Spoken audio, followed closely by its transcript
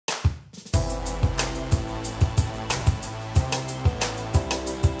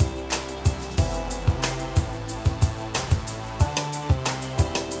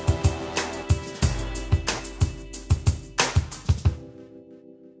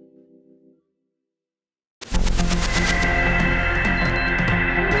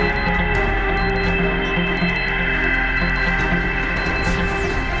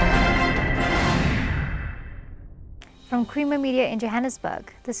Creamer Media in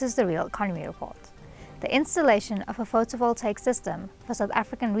Johannesburg, this is the Real Economy Report. The installation of a photovoltaic system for South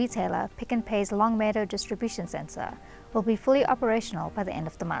African retailer Pick n Pay's Longmeadow distribution centre will be fully operational by the end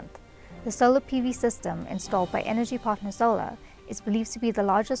of the month. The solar PV system installed by Energy Partner Solar is believed to be the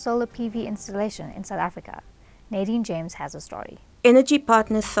largest solar PV installation in South Africa. Nadine James has a story. Energy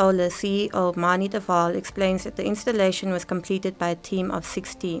Partner Solar CEO Mani de Waal explains that the installation was completed by a team of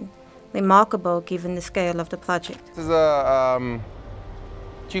 16. Remarkable given the scale of the project. This is a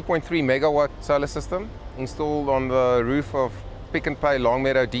 2.3 megawatt solar system installed on the roof of Pick n Pay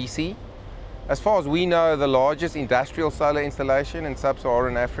Longmeadow DC. As far as we know, the largest industrial solar installation in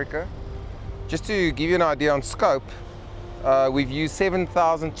sub-Saharan Africa. Just to give you an idea on scope, we've used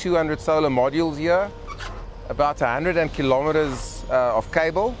 7,200 solar modules here, about 100 kilometers of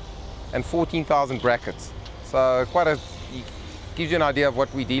cable and 14,000 brackets. So gives you an idea of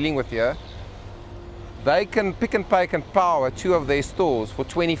what we're dealing with here. Pick n Pay can power 2 of their stores for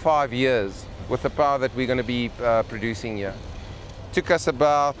 25 years with the power that we're going to be producing here. Took us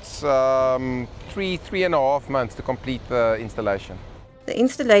about 3.5 months to complete the installation. The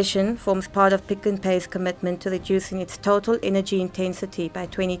installation forms part of Pick n Pay's commitment to reducing its total energy intensity by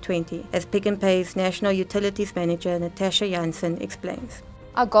 2020, as Pick n Pay's National Utilities Manager Natasha Jansen explains.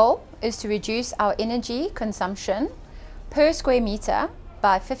 Our goal is to reduce our energy consumption per square meter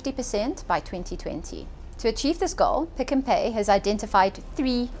by 50% by 2020. To achieve this goal, Pick n Pay has identified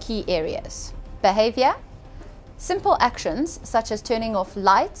 3 key areas: behavior, simple actions such as turning off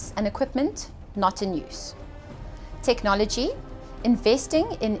lights and equipment not in use; technology,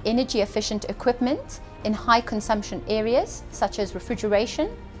 investing in energy efficient equipment in high consumption areas such as refrigeration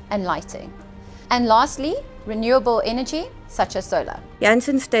and lighting; and lastly, renewable energy such as solar.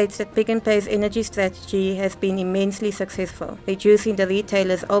 Jansen states that Pick n Pay's energy strategy has been immensely successful, reducing the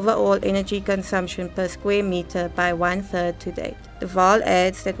retailer's overall energy consumption per square meter by 1/3 to date. De Waal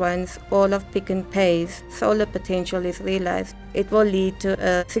adds that once all of Pick n Pay's solar potential is realized, it will lead to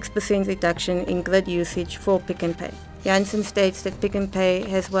a 6% reduction in grid usage for Pick n Pay. Jansen states that Pick n Pay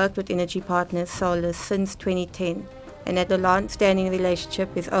has worked with Energy Partners Solar since 2010, and that the long-standing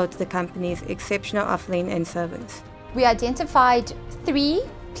relationship is owed to the company's exceptional offering and service. We identified 3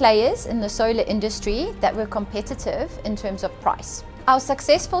 players in the solar industry that were competitive in terms of price. Our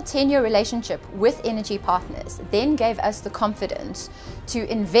successful 10-year relationship with Energy Partners then gave us the confidence to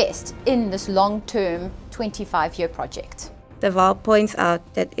invest in this long-term 25-year project. De Waal points out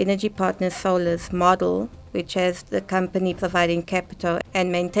that Energy Partners Solar's model, which has the company providing capital and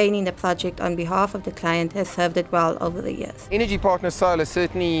maintaining the project on behalf of the client, has served it well over the years. Energy Partners Solar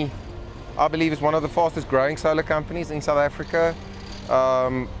certainly, I believe, is one of the fastest growing solar companies in South Africa.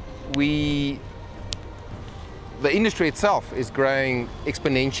 The industry itself is growing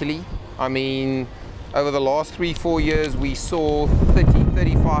exponentially. I mean, over the last 3-4 years, we saw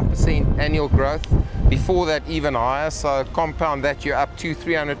 30-35% annual growth. Before that, even higher. So compound that, you're up to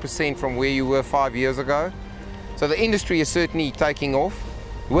 300% from where you were 5 years ago. So the industry is certainly taking off.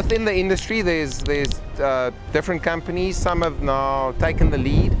 Within the industry, there's different companies. Some have now taken the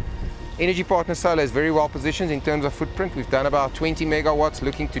lead. Energy Partners Solar is very well positioned in terms of footprint. We've done about 20 megawatts,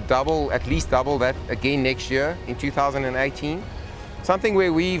 looking to at least double that again next year in 2018. Something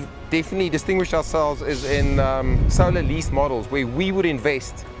where we've definitely distinguished ourselves is in solar lease models, where we would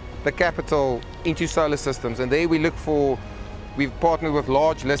invest the capital into solar systems, and there we've partnered with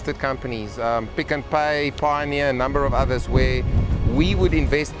large listed companies, Pick n Pay, Pioneer, a number of others, where we would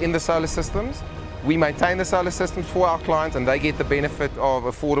invest in the solar systems. We maintain the solar systems for our clients, and they get the benefit of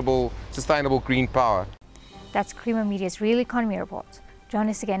affordable, sustainable green power. That's Creamer Media's Real Economy Report. Join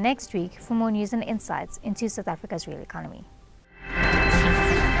us again next week for more news and insights into South Africa's real economy.